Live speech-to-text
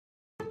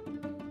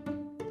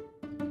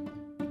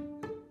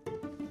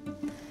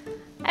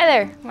Hi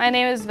there, my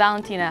name is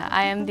Valentina.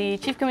 I am the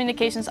Chief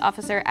Communications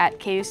Officer at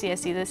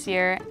KUCSC this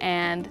year,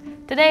 and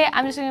today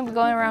I'm just going to be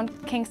going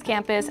around King's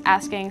campus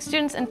asking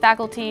students and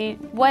faculty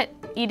what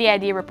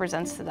EDID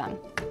represents to them.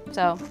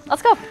 So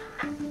let's go.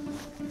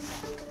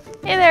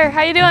 Hey there,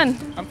 how you doing?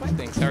 I'm fine,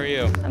 thanks. How are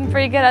you? I'm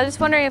pretty good. I was just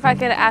wondering if I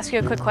could ask you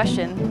a quick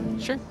question.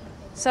 Sure.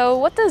 So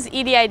what does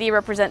EDID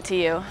represent to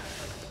you?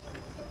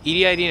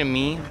 EDID to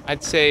me,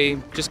 I'd say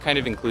just kind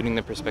of including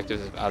the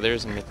perspectives of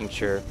others and making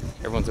sure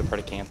everyone's a part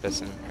of campus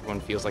and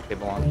everyone feels like they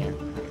belong here.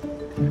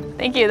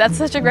 Thank you, that's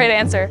such a great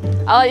answer.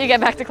 I'll let you get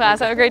back to class.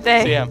 Have a great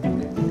day. See ya.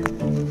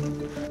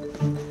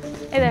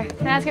 Hey there,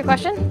 can I ask you a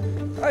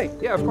question? Hi,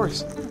 yeah, of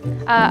course.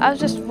 I was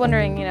just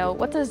wondering,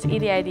 what does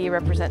EDID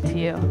represent to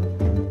you?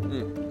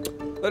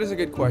 That is a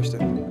good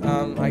question.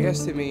 I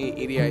guess to me,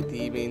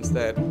 EDID means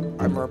that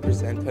I'm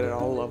represented at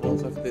all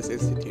levels of this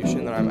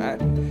institution that I'm at,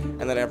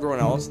 and that everyone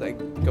else that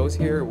goes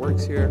here,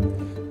 works here,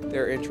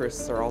 their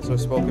interests are also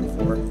spoken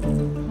for.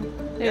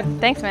 Yeah.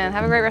 Thanks, man.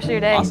 Have a great rest of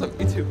your day. Awesome,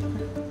 you too.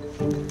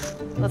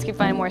 Let's keep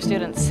finding more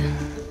students.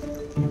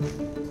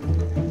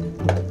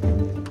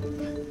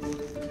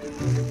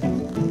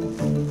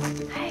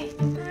 Hi,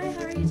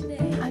 how are you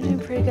today? I'm doing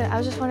pretty good. I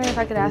was just wondering if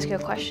I could ask you a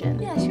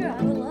question. Yeah, sure,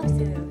 I would love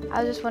to.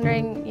 I was just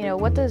wondering,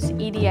 what does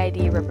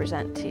EDID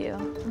represent to you?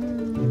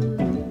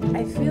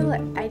 I feel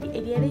like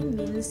EDID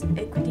means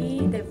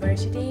equity,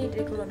 diversity,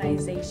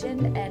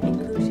 decolonization, and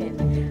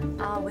inclusion.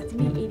 With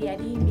me,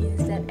 EDID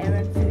means that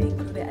everyone feels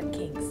included at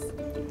King's.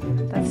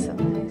 That's so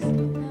nice.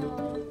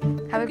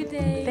 Oh, have a good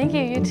day. Thank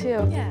you, you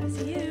too. Yeah,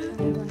 see you.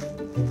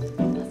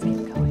 Let's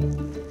keep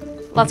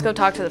going. Let's go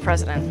talk to the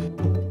president.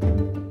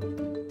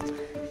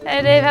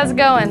 Hey Dave, how's it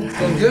going?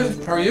 Going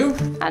good. How are you?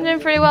 I'm doing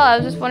pretty well. I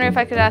was just wondering if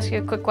I could ask you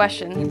a quick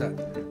question. You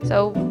bet.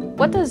 So,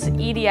 what does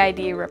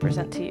EDID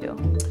represent to you?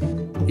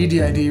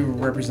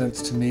 EDID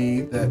represents to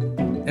me that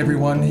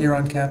everyone here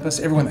on campus,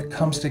 everyone that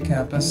comes to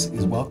campus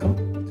is welcome.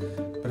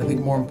 But I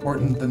think more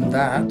important than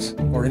that,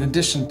 or in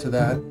addition to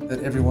that,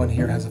 that everyone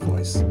here has a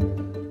voice.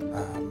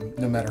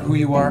 No matter who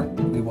you are,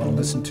 we want to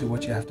listen to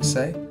what you have to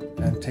say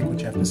and take what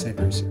you have to say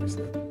very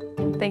seriously.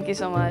 Thank you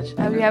so much.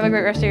 I hope you have a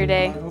great rest of your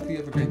day. I hope you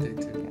have a great day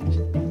too.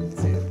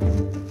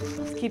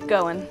 Let's keep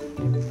going.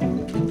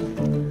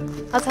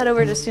 Let's head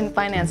over to Student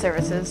Finance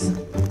Services.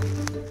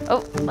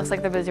 Oh, looks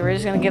like they're busy. We're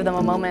just going to give them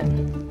a moment.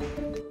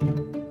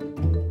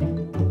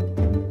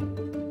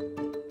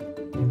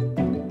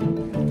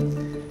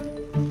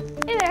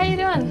 Hey there, how you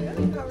doing?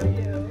 Good, how are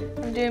you?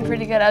 I'm doing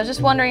pretty good. I was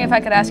just wondering if I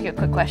could ask you a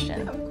quick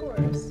question. Of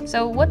course.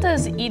 So what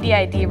does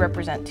EDID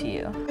represent to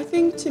you? I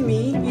think to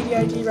me,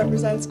 EDID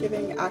represents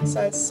giving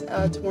access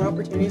to more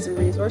opportunities and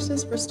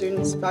resources for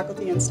students,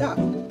 faculty, and staff.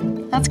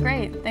 That's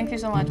great. Thank you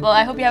so much. Well,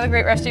 I hope you have a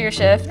great rest of your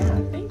shift. Yeah,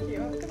 thank you.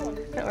 Have a good one.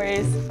 No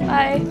worries.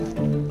 Bye.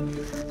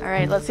 All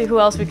right, let's see who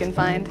else we can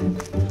find.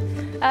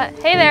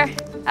 Hey there.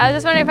 I was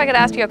just wondering if I could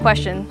ask you a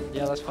question.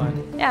 Yeah, that's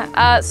fine.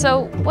 Yeah,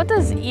 so what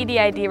does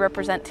EDID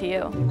represent to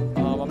you?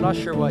 I'm not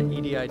sure what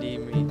EDID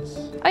means.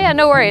 Oh yeah,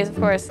 no worries, of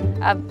course.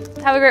 Have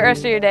a great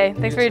rest of your day.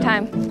 Thanks for your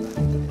time.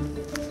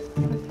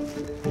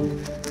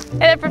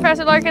 Hey there,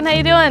 Professor Larkin, how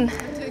you doing?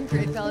 I'm doing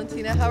great,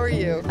 Valentina. How are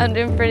you? I'm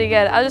doing pretty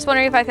good. I was just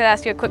wondering if I could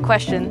ask you a quick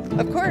question.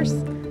 Of course.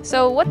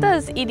 So what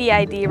does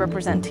EDID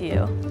represent to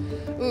you?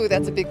 Ooh,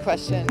 that's a big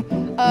question.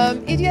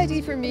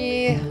 EDID for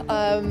me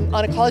on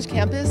a college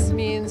campus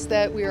means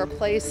that we are a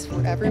place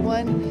for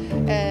everyone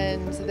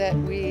and that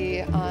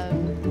we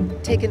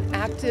take an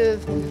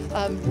active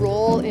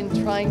role in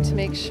trying to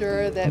make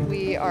sure that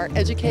we are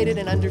educated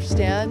and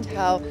understand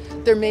how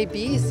there may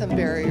be some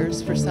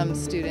barriers for some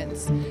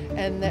students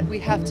and that we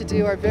have to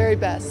do our very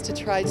best to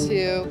try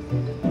to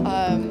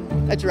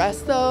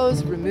address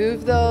those,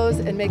 remove those,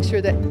 and make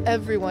sure that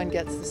everyone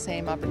gets the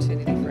same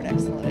opportunity for an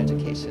excellent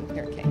education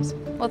here at King's.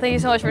 Well, thank you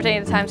so much for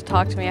taking the time to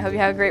talk to me. I hope you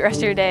have a great rest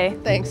of your day.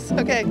 Thanks.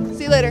 Okay,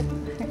 see you later.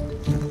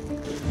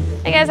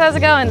 Hey guys, how's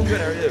it going?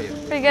 Good, how are you?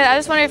 Pretty good. I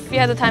just wondered if you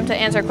had the time to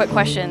answer a quick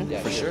question.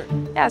 Yeah, for sure.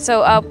 Yeah,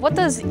 so what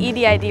does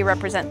EDID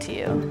represent to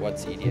you?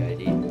 What's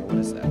EDID, or what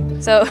is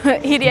that? So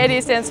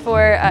EDID stands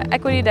for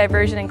Equity,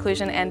 Diversion,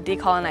 Inclusion, and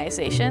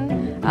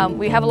Decolonization.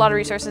 We have a lot of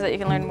resources that you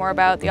can learn more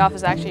about. The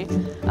office is actually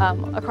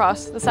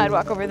across the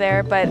sidewalk over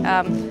there, but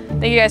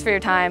thank you guys for your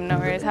time. No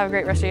worries. Have a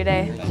great rest of your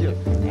day. Thank you.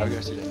 Have a good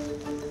rest of your day.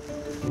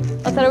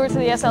 Let's head over to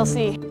the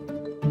SLC.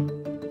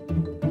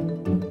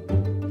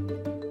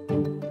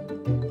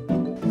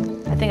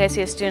 I think I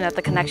see a student at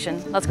the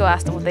connection. Let's go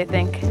ask them what they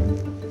think.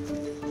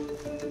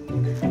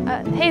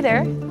 Hey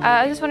there.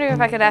 I was just wondering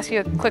if I could ask you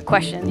a quick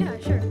question. Yeah,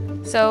 sure.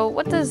 So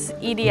what does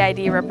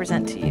EDID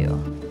represent to you?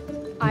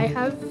 I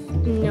have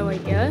no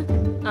idea.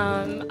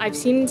 I've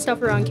seen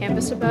stuff around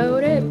campus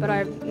about it, but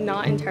I'm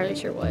not entirely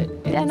sure what.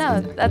 Yeah,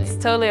 no, that's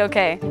totally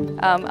okay.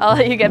 I'll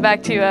let you get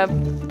back to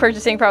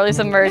purchasing probably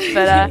some merch,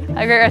 but have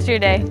a great rest of your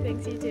day.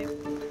 Thanks, you too.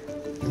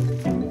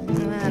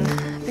 Man,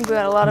 I think we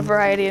got a lot of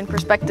variety and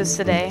perspectives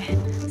today.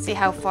 See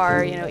how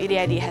far,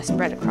 EDID has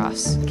spread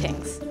across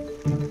King's.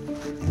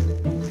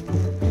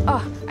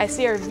 Oh, I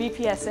see our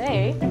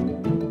VPSA.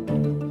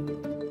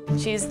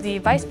 she's the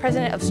Vice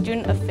President of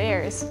Student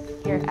Affairs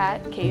here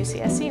at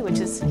KUCSC, which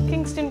is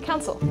King Student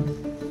Council.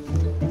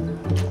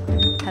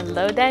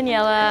 Hello,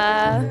 Daniela.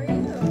 How are you?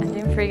 I'm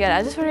doing pretty good. I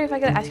was just wondering if I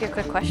could ask you a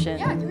quick question.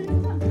 Yeah, go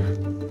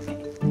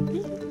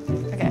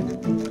ahead.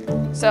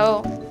 Okay.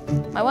 So,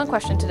 my one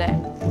question today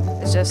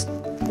is just,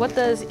 what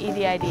does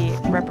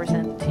EDID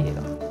represent to you?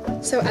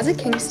 So as a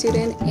King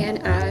student and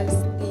as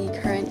the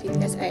current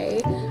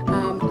VPSA,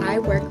 I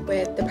work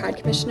with the Pride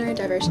Commissioner,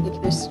 Diversity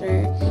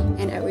Commissioner,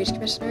 and Outreach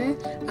Commissioner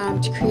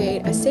to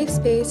create a safe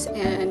space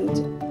and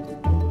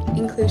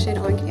inclusion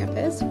on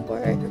campus for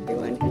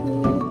everyone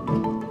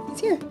who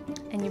is here.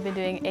 And you've been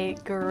doing a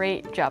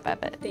great job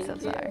at it Thank so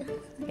you. far.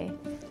 Okay.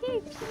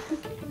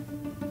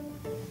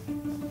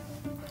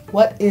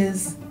 What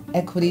is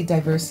equity,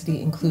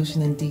 diversity,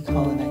 inclusion, and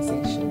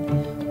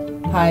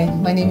decolonization? Hi,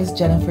 my name is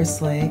Jennifer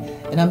Slay,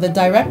 and I'm the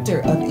director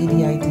of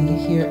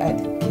EDID here at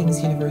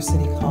King's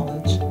University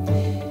College.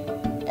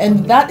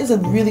 And that is a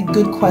really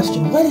good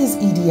question. What is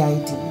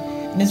EDID?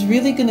 And it's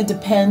really going to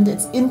depend,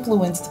 it's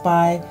influenced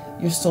by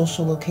your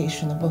social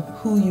location, of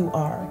who you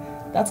are.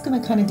 That's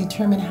going to kind of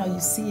determine how you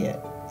see it.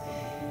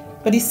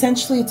 But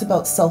essentially, it's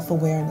about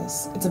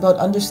self-awareness. It's about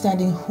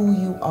understanding who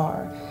you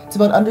are. It's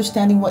about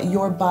understanding what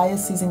your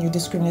biases and your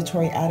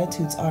discriminatory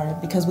attitudes are,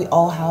 because we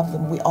all have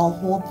them, we all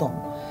hold them.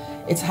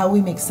 It's how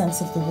we make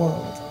sense of the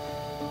world.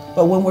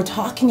 But when we're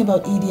talking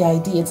about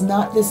EDID, it's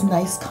not this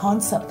nice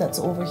concept that's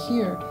over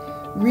here.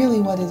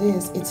 Really what it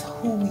is, it's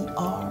who we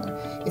are.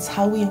 It's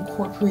how we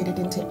incorporate it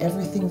into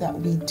everything that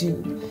we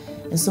do.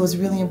 And so it's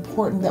really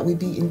important that we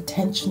be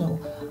intentional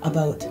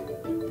about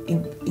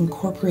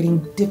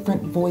incorporating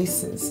different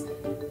voices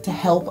to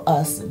help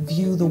us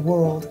view the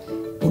world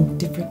in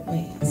different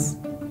ways.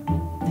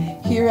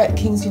 Here at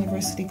King's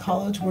University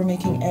College, we're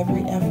making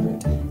every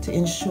effort to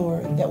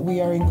ensure that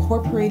we are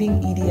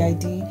incorporating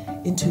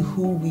EDID into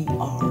who we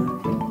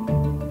are.